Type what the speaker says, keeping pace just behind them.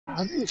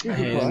I hate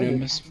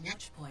Anubis.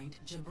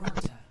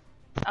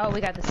 Oh,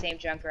 we got the same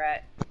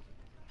Junkrat.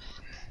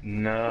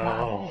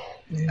 No.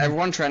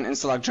 Everyone try and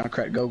insta-lock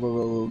Junkrat. Go,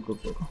 go, go, go,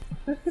 go, go.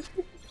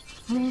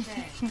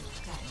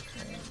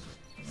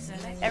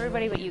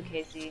 Everybody but you,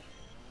 Casey.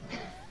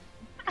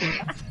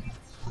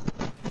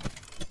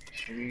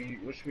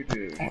 What should we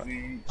do? Should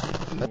we...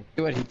 Let's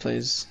see what he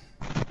plays.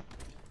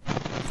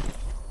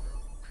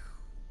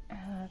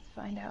 Let's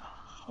find out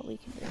what we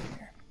can do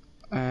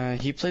here.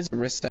 He plays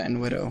Arista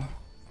and Widow.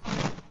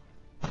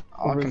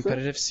 All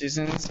competitive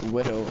seasons,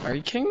 Widow. Are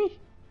you kidding me?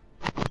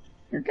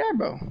 You're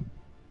Garbo.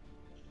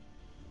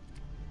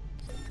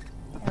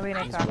 Are we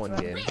gonna talk one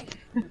about game.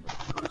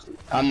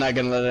 I'm not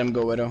gonna let him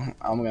go Widow.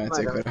 I'm gonna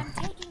take Widow.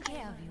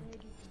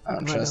 I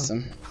don't trust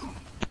him.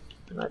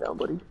 Am I down,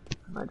 buddy?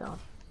 Am I down?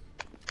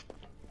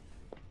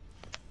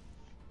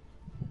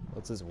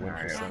 What's his win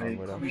percent on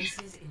Widow?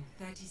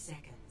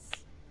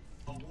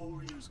 A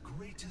warrior's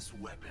greatest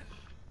weapon.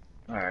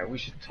 Alright, we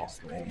should talk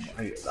to him.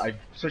 I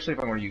especially if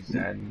I'm gonna use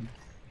Zen.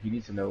 He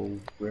needs to know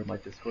where my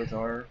discords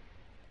are.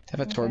 Have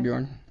a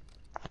Torbjorn.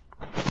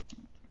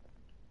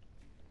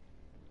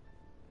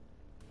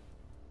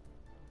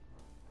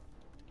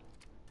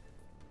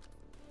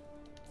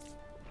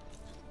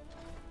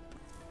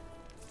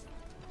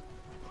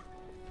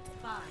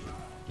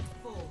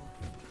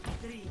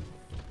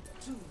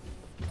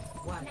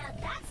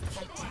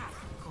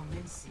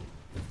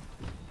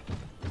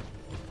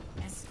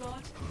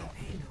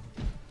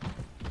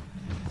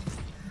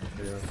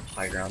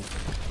 High ground.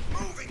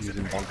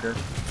 Using bunker.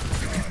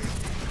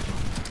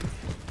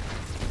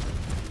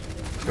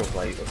 Let's go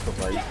light, let's go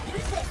light.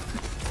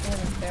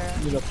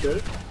 You up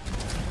good?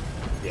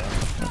 Yeah.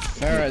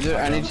 Alright, dude,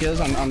 I need heals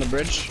on the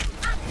bridge.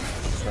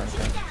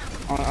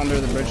 Under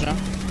the bridge now.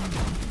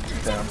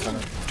 Okay, I'm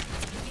coming.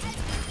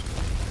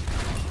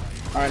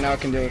 Alright, now I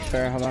can deal with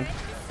Farah, hold on.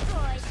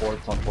 Board,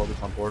 it's on board,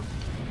 it's on board.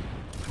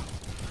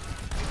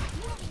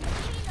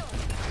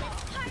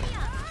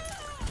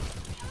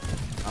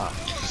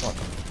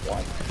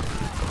 What?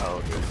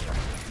 Oh, dude.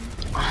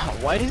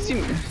 Why does he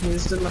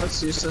use the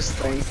most useless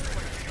thing?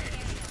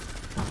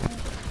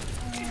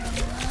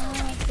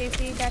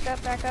 Casey, back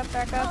up, back up,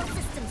 back up.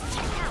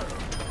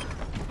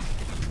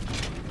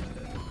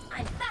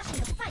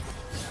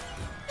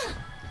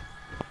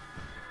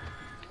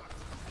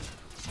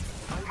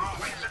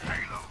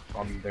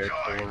 On their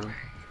core.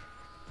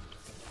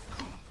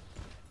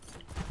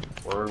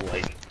 We're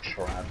like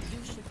trapped.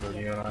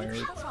 Brody and I are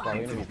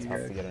Probably gonna be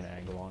tough to get an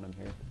angle on him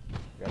here.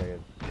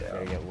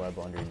 Gotta get web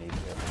underneath it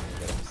and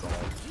get him set up.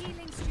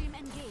 Healing stream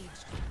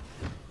engaged.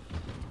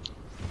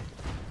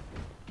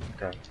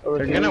 Okay.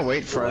 They're gonna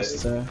wait for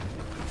us to...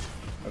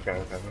 Okay,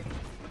 okay.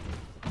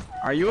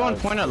 Are you on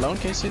point alone,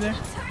 Casey, there?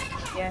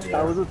 Yeah.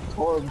 I was a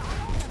Torb.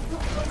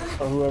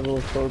 Or whoever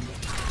was Torb.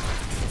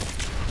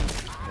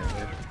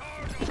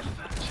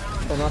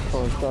 Oh, not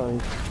Torb, sorry.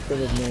 Good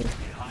with me.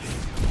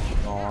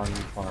 On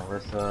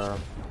Arissa.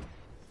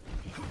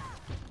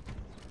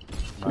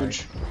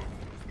 Huge.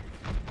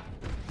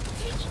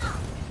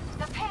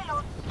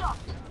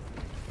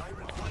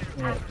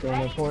 Yeah, throw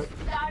my point.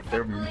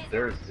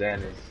 Their Zen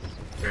is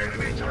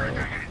very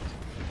low.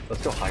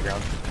 Let's go high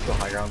ground. Let's go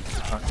high ground.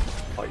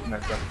 Fighting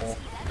that Zen pole.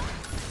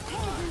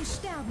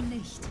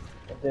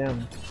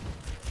 Damn.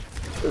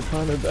 They're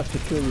trying their best to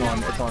kill you.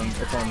 It's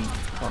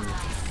on.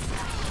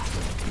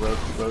 Road.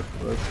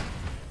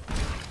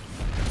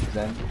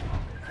 Zen.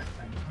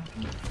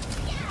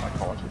 My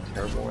college is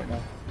terrible right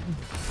now.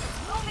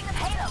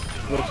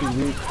 What if he's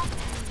weak?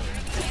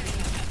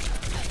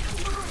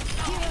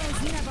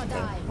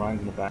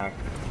 Ryan's in the back.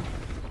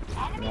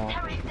 Yeah.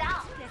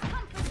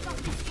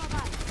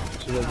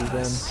 Should I be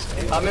them?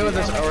 Help me with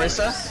this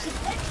Orisa.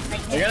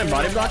 Are you gonna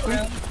body block me?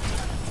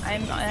 I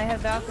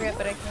have Valkyrie up,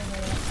 but I can't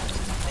hear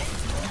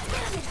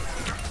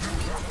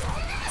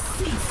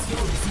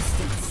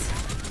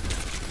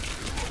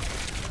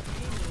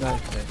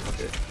Nice.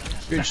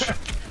 Huge.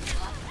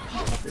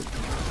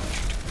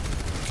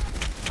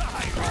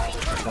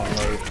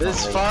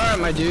 This far,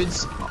 my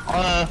dudes.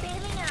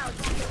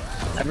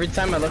 Every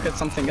time I look at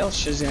something else,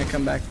 she's gonna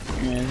come back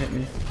and hit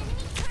me.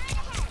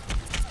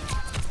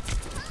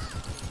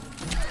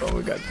 Oh,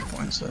 we got the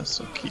points, so that's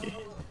so key.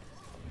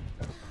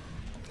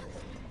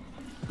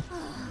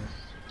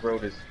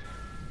 Road is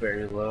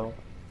very low.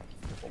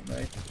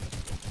 Okay.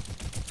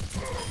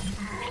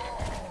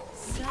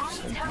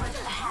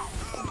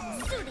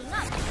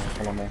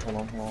 Hold on, man. Hold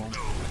on.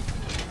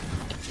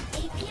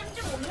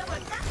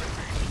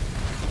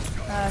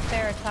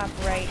 Sarah, top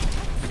right.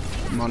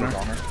 I'm on her.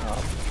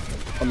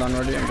 Hold on,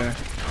 Roddy, I'm gonna...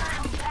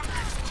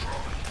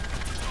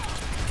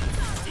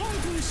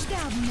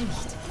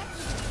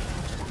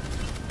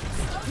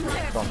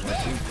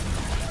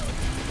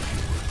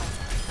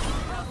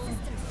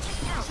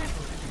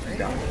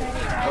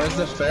 Where's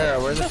the Farah?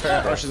 Where's the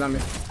Farah? Oh, she's on me.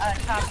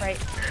 Top right.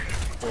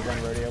 Hold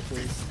on radio,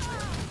 please.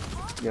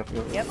 Yep.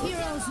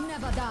 Heroes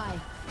never die.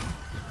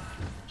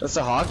 That's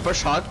a hog.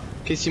 Push hog.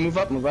 Casey, move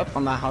up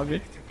on that hog,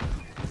 dude.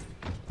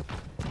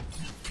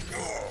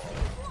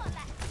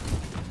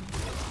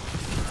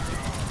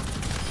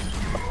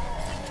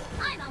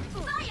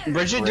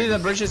 Bridget, do the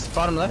bridges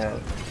bottom left. Yeah.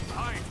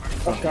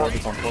 It's on top,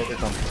 it's on top,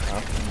 it's on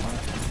top.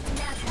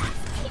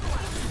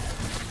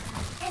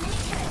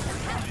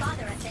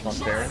 It's on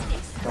there.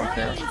 It's on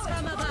there.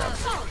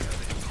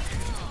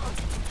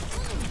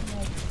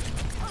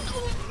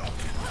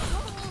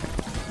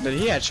 Did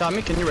he headshot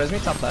me? Can you res me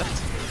top left?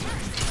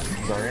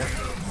 Sorry.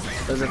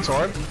 There's a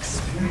Torb.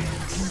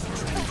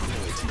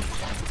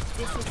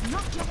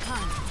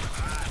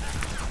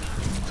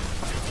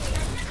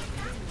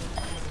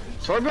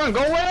 Torbjorn,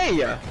 go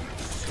away!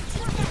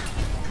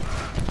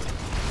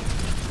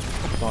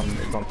 It's on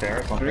there.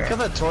 It's on Can we there. kill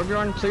that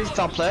Torbjorn, please?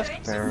 Top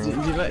left. There.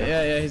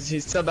 Yeah,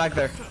 he's still back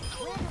there.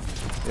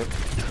 Yep.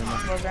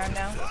 Low ground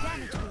now.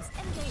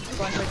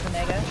 Going towards the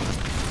mega.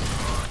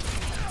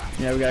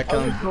 Yeah, we gotta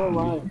kill him. So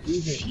alive.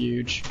 Easy.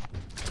 Huge.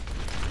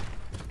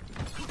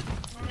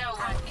 No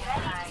one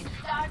can hide.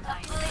 Start the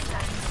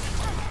blizzard.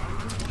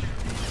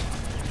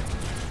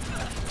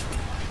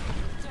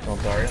 Oh,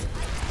 sorry.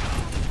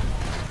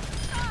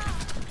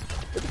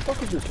 What the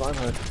fuck is this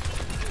Reinhardt?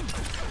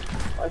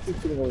 Why is he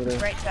sitting over there?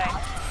 Right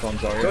side. Oh,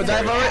 sorry. Go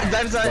dive over it,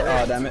 dive side.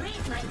 Oh, damn it. He's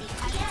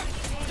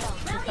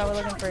probably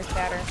looking for a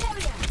scatter.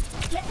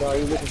 No,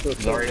 you're looking for a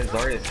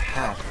Zarya is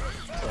half.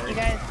 You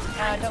guys,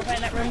 don't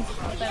find that room. Don't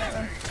find that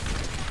room.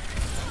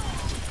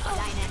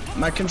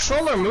 My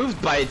controller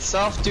moved by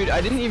itself, dude.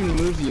 I didn't even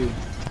move you.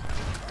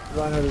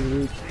 Reinhardt is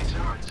weak.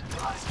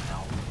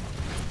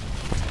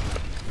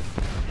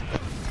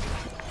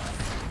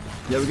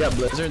 Yeah, we got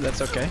Blizzard.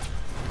 That's okay.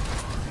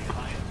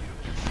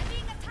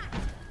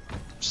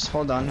 Just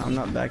hold on. I'm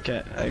not back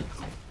yet. Okay,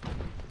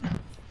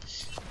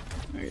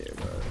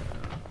 bro.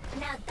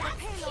 Now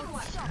that's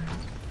teamwork.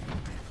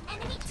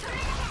 Enemy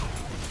turret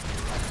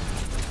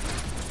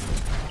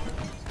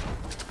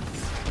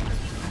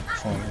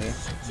ahead.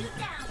 Shoot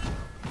down.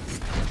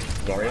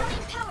 Zarya,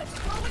 Powered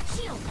forward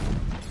shield.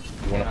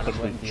 you wanna put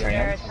some There,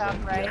 trans? top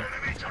right.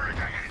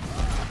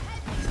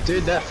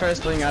 Dude, that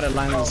first being out of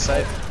line of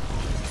sight.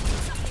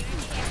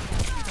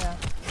 Yeah.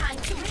 Time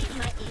to raise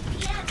my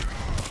APM.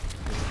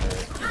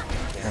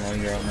 I know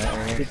you're on that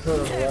area. He's put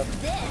on the left.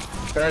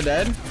 Fair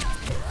dead.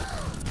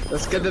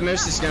 Let's get the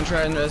Mercy's gonna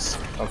try and miss.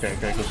 Okay,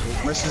 good.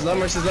 Mercy's low,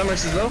 Mercy's low,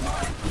 Mercy's low.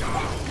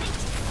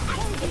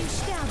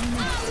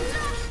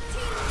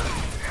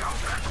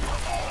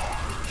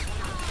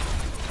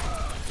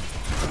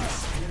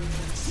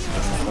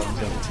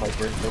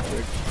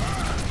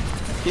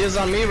 He is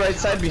on me, right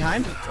side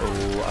behind.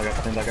 Oh, I got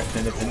pinned.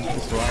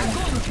 It's Ryan.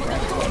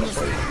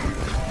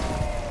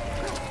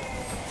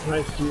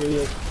 Nice, you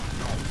idiot.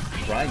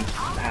 Ryan's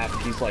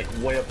half. He's like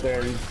way up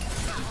there. He's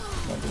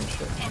not doing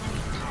shit.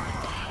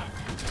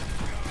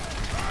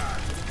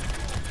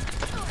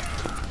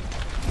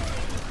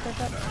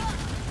 Step up.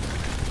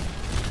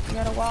 You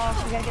got a wall.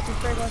 You gotta get these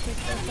bird walls.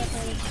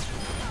 Separated.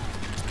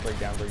 Break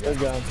down. They're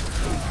down.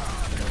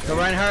 Go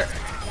Reinhardt.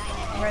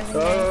 Rising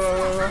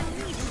Go.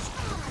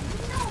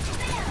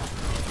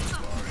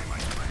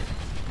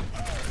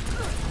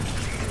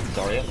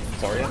 Zarya.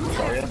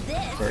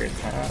 Zarya's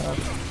half.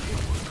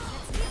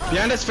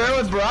 Behind us, fair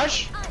with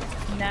Barrage.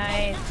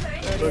 Nice.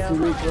 Go to the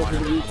Rodeo. weak, go to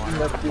the weak.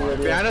 Left to right.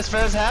 Behind us,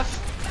 fair is half.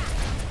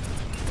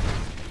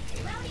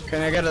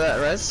 Can I get to that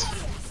res?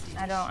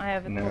 I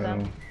have it pulled down.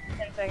 No.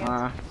 10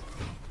 seconds.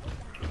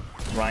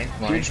 Ryan.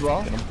 Huge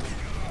wall. Get him. No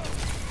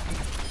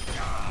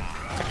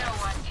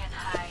one can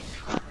hide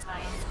from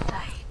my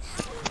sight.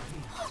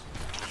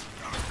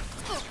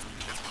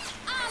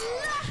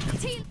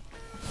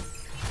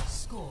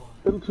 Score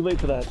A little too late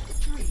for that.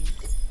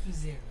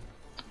 3-0.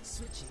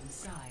 Switching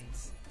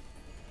sides.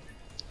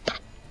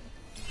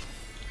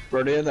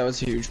 Rodeo, that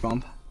was a huge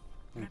bump.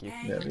 Thank you.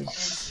 Prepare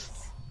entries.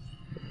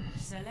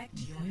 Select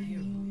your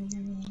hero.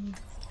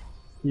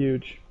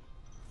 Huge.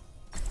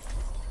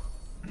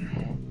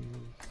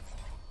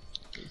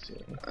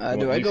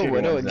 Do I go You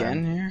Widow want Zen?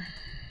 again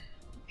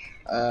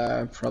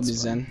here? Probably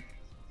Zen.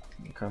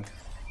 Okay.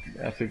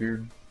 I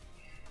figured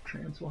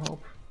trans will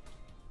help.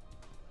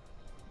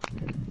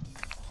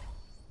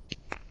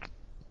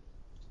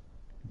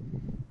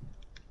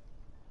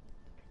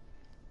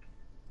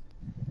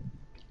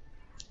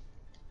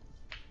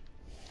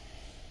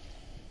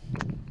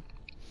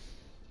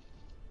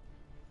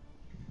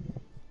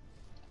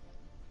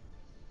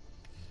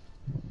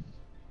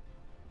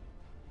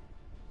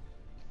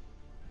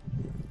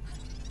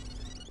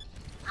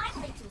 I'd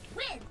like to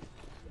win.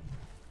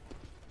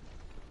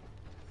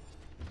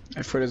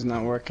 If foot is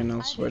not working,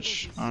 I'll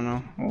switch. I don't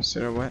know. We'll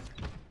see what.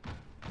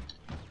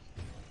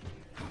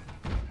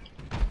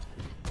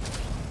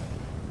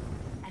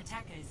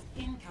 Attackers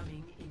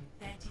incoming in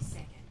 30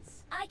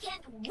 seconds. I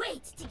can't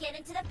wait to get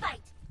into the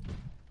fight.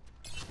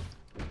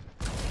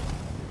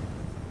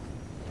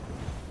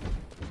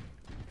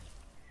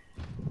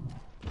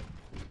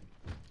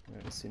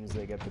 Alright, as soon as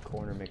they get the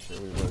corner, make sure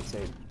we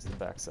rotate to the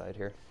backside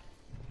here.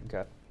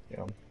 Okay.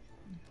 Yeah.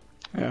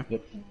 Yeah.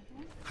 Yep.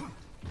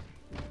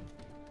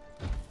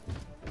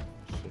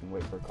 Shouldn't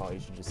wait for a call. You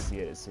should just see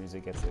it as soon as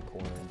it gets to the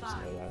corner and just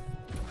know that.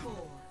 4,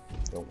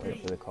 Don't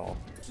wait for the call.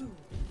 2,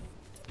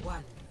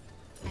 1.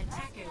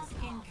 Attackers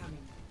incoming.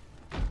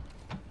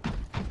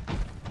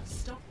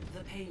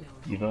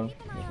 payload.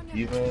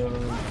 Eva,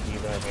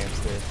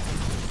 hamster.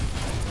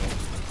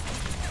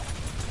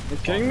 You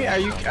kidding me?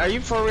 Are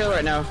you for real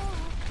right now?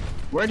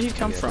 Where'd he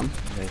come from?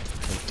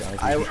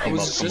 I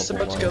was just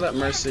about to kill that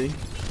Mercy.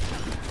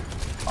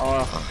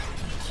 Oh,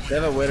 they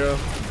have a Widow as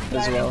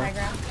Guarding well. high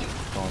ground.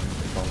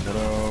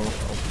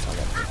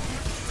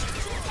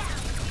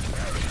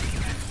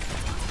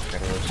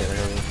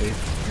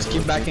 Just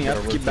keep backing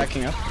up, keep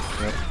backing up.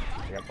 Yep.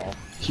 I got ball.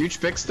 Huge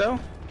picks though.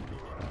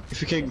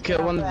 If you can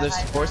kill one of the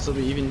supports, it'll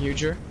be even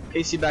huger.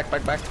 AC back.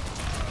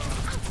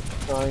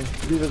 Fine.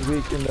 D.Va's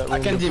weak in that room. I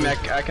can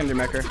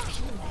demech her.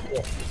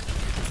 Yeah.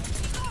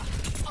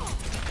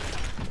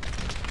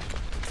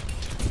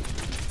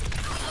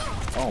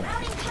 Oh.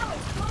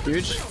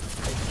 Huge.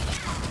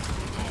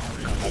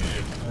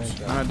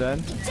 I'm not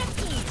dead.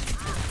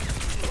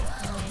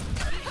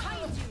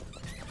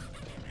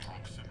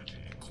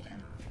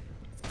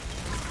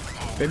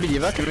 Baby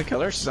D.Va, can we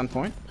kill her? She's on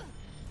point.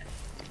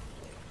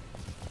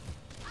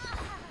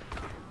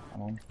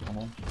 Come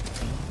on.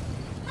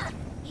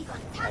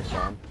 Hi,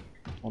 Sean.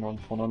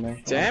 Hold on there.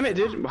 Damn it,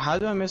 dude. How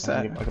do I miss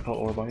I that? can put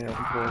orb on you.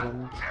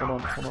 Hold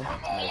on.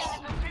 Nice.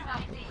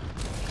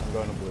 I'm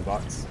going to blue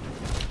box.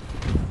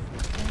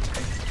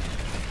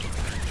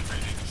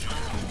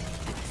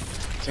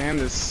 Damn,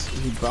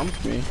 he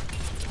bumped me.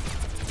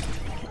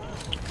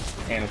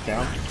 And it's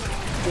down.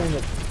 Damn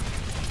it.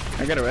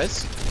 I got a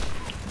res.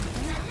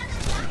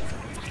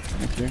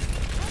 Thank you.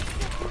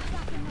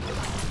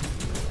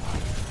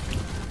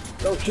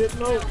 Oh shit,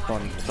 no!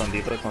 It's on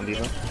D.Va.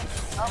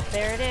 Oh,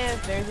 there it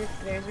is. There's your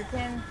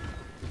pin.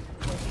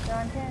 There's your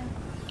on pin.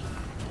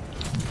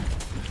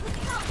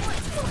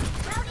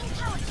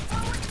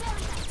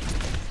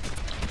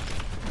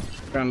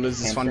 We're gonna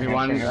lose this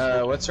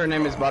 1v1. What's her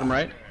name? Is bottom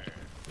right.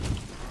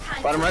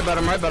 Bottom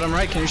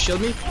right. Can you shield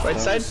me? Right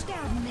side.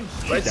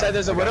 Right side.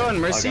 There's a Widow and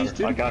Mercy.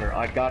 I got her.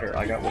 I got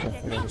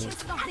Widow.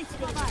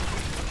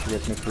 She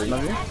has me free.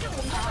 Love you. Yep,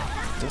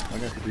 I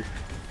got the beef.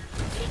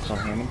 It's on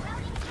Hammond.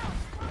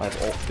 I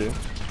have ult too.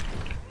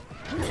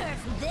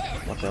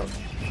 Watch out.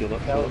 Shield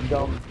up. That was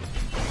dumb.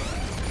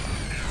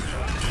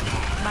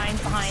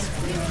 Mine's behind.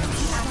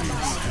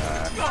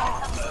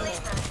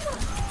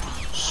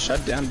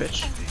 Shut down,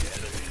 bitch.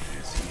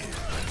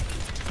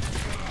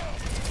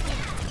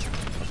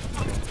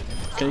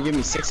 Can you give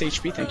me 6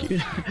 HP? Thank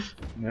you.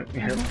 Yep.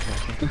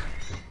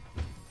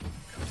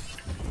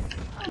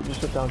 Just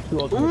shut down 2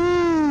 ultimates.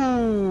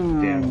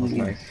 Ooh. Damn, that was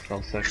nice. That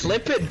was sexy.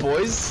 Clip it,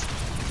 boys.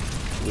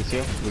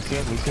 Lucio.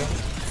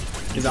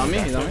 He's on me.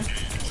 He's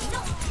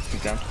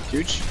down.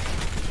 Huge.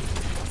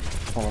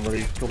 Hold on,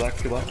 buddy. Go back.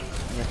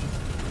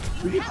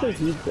 We can say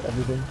he's to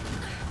everything.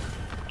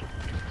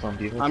 It's on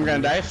D.Va. I'm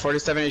gonna die.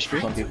 47 HP.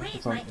 It's on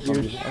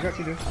D.Va. I got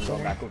you, dude. I'm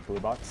going back with blue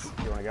box.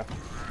 You wanna go?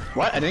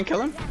 What? I didn't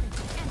kill him?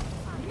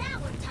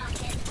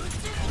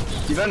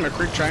 D.Va and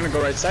McCree trying to go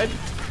right side.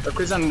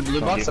 McCree's on the blue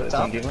box up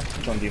top.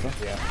 It's on D.Va.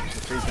 Yeah. The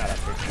tree's not up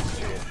there.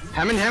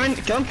 Hammond.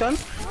 Kill him.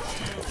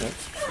 Okay.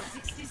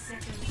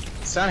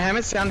 Stay on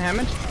Hammond.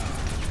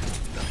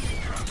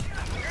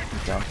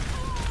 He's down.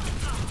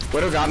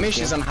 Widow got me.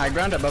 She's on high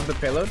ground above the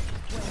payload.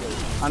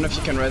 I don't know if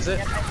you can res it.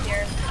 Yep, I'm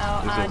here.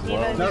 Oh,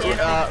 Well. Diva's No,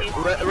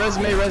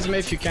 down. resume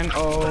if you can.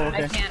 Oh, I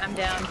okay. can't, I'm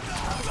down.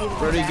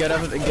 Brody, get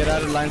out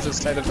of lines of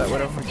sight of that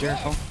Widow. Be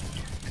careful.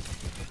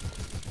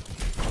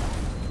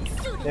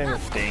 Damn it.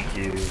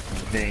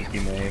 Thank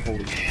you, man.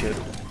 Holy shit.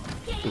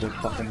 You're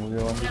fucking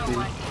real on the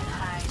team.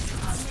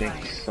 Thank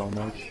you so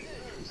much.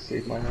 You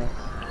saved my ass.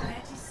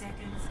 30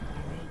 seconds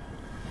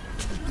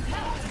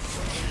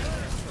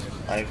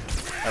I've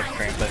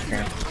cramped.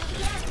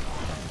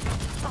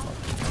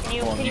 Can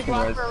you You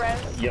block res. for res?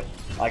 Yep.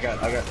 I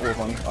got orb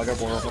on you.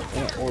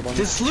 Orb on you.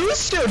 This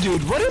Lucio,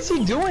 dude, what is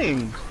he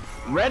doing?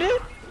 Read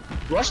it?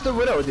 Rush the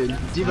Widow, dude.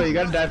 D.Va, you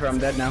gotta die for I'm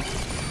dead now.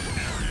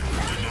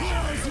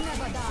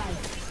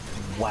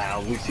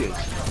 Wow, Lucio's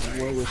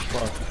slow as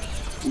fuck.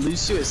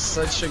 Lucio is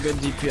such a good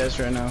DPS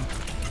right now.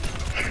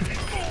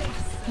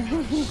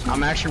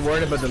 I'm actually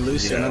worried about the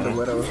Lucio, not the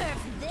Widow. Yeah,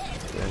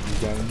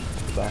 he's down.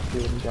 Back to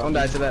him. Don't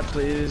die to that,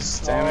 please.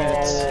 Damn it.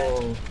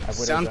 Oh.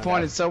 Sound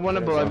point, it's so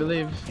winnable, I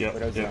believe. Yep.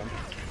 Widow's down.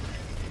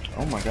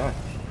 Oh my god.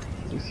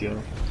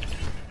 Lucio.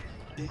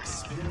 Yeah,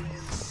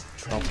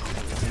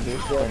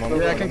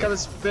 I can kill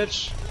this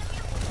bitch.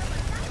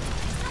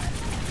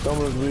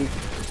 Someone's weak.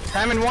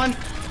 Hammond 1.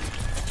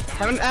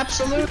 Hammond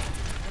absolute.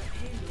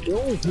 You're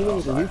only healing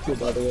with the Lucio,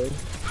 by the way.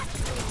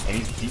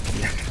 And he's deep.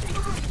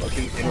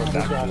 Fucking inner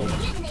back.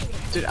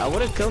 Dude, I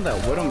would've killed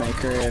that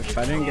Widowmaker if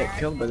I didn't get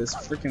killed by this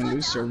freaking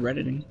Lucio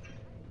redditing.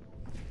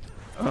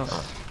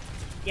 Ugh.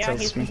 Yeah, Tells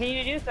he's me.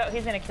 continuing to do so.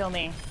 He's gonna kill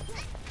me.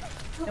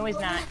 No, he's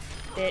not.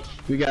 Bitch.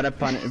 We got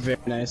up on it, very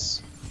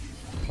nice.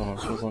 Hold on,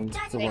 kills on me.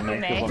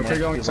 We're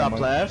going top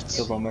left.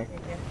 Kills on me.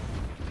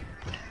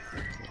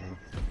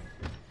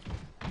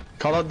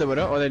 Call out the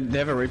Widow. Oh, they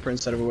have a Reaper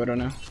instead of a Widow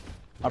now.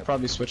 I'll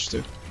probably switch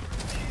to.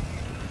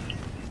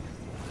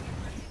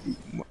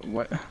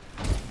 What?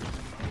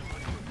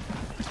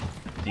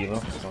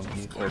 D.Va.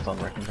 It's on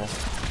wrecking ball.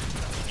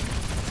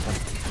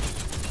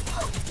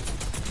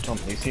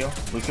 Lucio.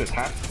 Lucio's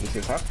half.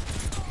 Lucio's half.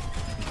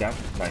 He's down.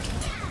 Nice.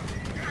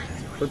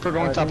 Reaper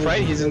going top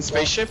right. He's in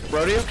spaceship.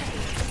 Rodeo.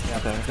 Yeah,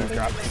 okay.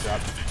 Drop.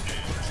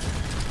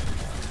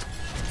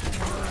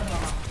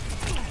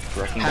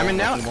 Hammond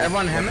now.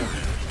 Everyone Hammond.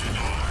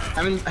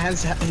 Hammond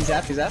has. He's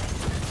up.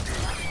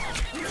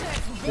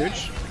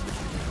 Huge.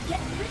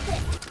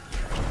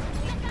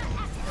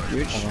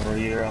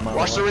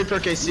 Watch the Reaper,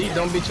 KC.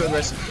 Don't be too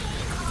aggressive.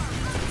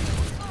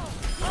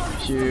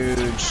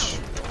 Huge.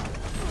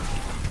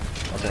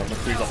 Okay,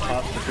 McCree's up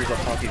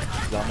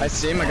top. I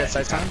see him. I got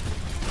side time.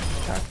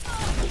 Okay,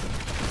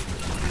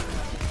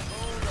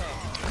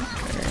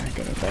 I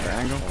got a better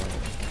angle.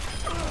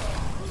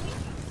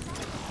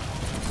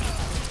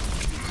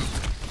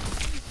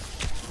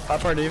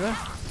 Pop our diva.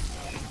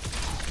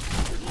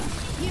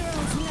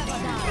 Heroes never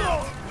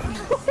die.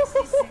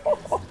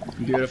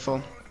 Beautiful.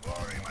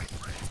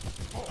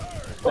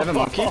 They have a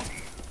monkey.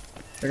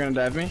 They're gonna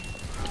dive me.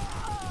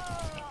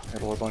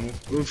 Have a look on you.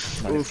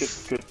 Oof, Nice,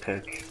 oof. good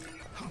pick.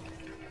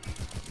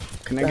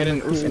 Can I get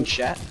an oof in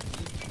chat?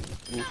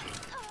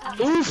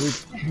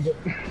 Oof!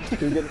 Can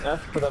you get an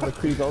F for that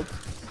McCree's ult?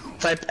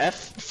 Type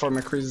F for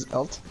McCree's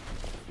ult.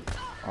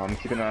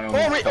 Keep an eye on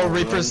Oh,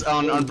 Reaper's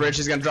on bridge.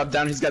 He's gonna drop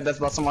down. He's got death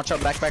blossom. Watch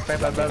out. Back.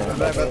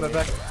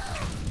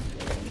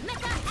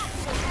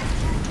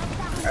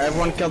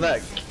 Everyone kill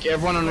that.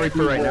 Everyone on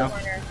Reaper right now.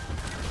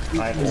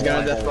 He's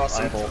gonna death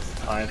blossom.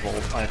 I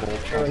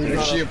hold.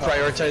 Make sure you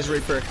prioritize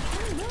Reaper.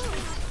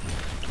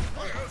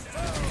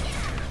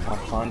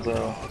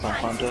 Hanzo.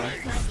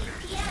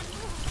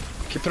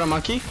 Keep it on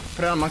monkey.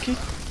 Put it on monkey.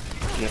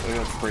 Yeah, we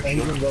got break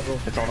shield.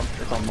 It's on him.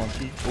 It's on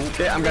monkey.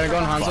 Okay, I'm gonna go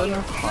on Hanzo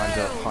now.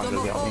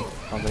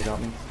 Hanzo got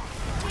me.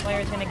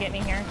 Player's gonna get me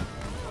here.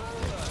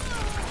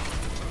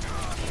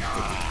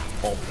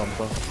 Ult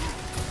Hanzo.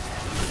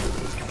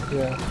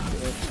 Yeah.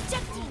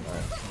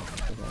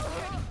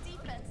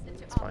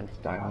 It's fine.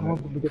 Die I on want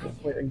it. them to get the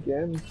point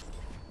again.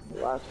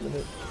 Last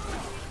minute.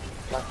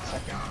 Last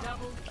second.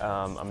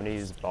 I'm gonna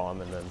use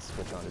bomb and then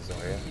switch on to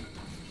Zarya.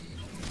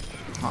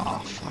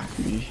 Oh, fuck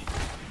me.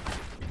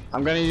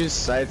 I'm gonna use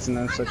sights and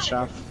then switch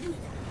off.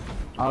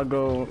 I'll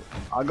go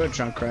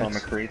junk It's on right.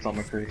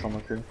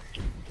 McCree.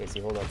 Casey,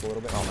 hold up a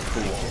little bit.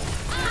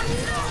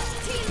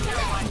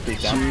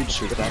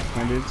 Huge.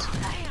 My dudes.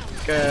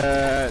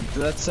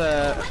 That's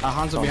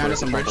Hanzo behind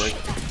us on bridge.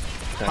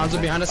 Hanzo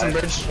behind us on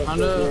bridge.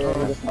 Hanzo.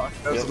 Oh, fuck.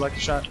 That was a lucky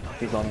shot.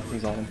 He's on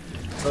him.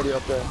 Already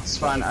up there. It's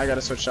fine. I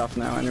gotta switch off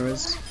now,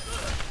 anyways.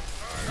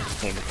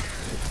 Here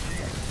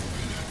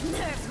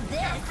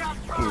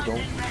you go.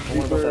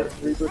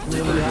 Reaper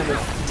community behind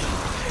us.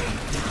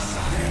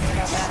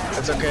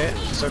 It's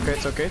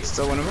okay. It's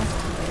still winnable.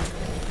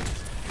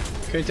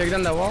 Can you take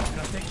down that wall?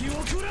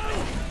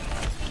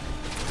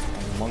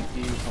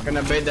 Monkey. I'm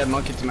gonna bait that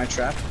monkey to my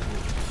trap.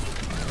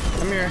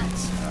 Come here.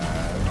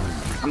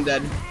 I'm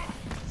dead.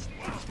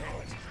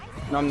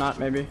 No, I'm not.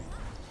 Maybe.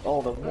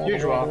 Oh, the wall.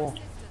 Huge wall.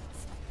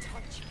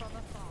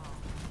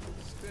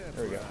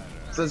 There we go.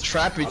 So it's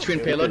trap between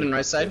payload and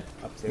right side.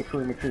 Up to.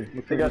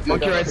 McCree.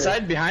 Monkey right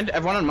side behind.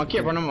 Everyone on monkey.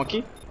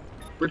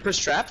 Reaper's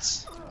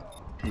trapped.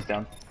 He's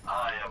down.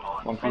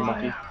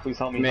 Monkey. Please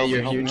help me. May,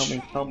 you're huge.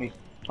 Help me.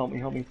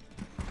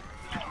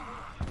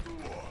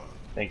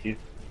 Thank you.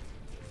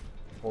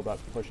 Hold up.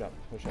 Push up.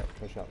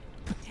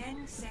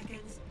 10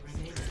 seconds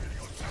remaining.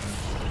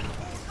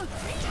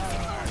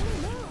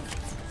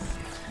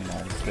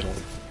 Nice. Good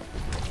old.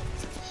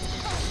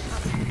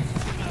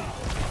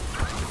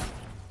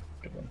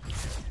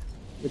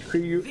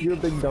 McCree, you're a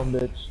big dumb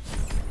bitch.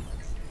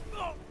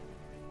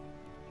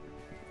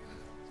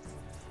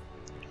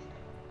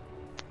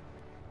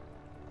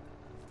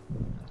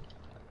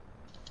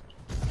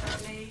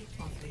 Play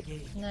of the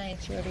game.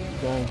 Nice, Rodeo.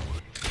 Dang.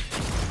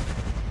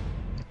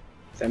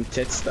 Them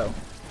tits though.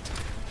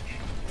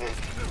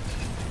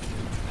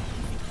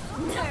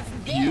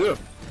 Yeah.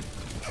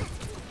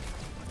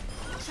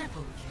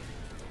 Triple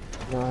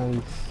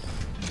Nice.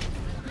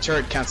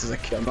 Turret counts as a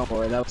kill. Don't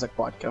worry, that was a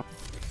quad kill.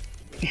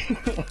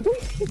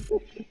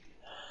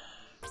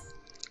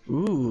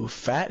 Ooh,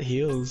 fat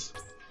heels.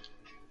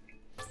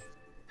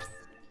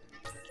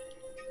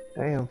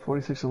 Damn,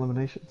 46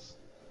 eliminations.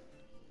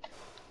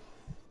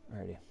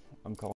 Alrighty. I'm calling.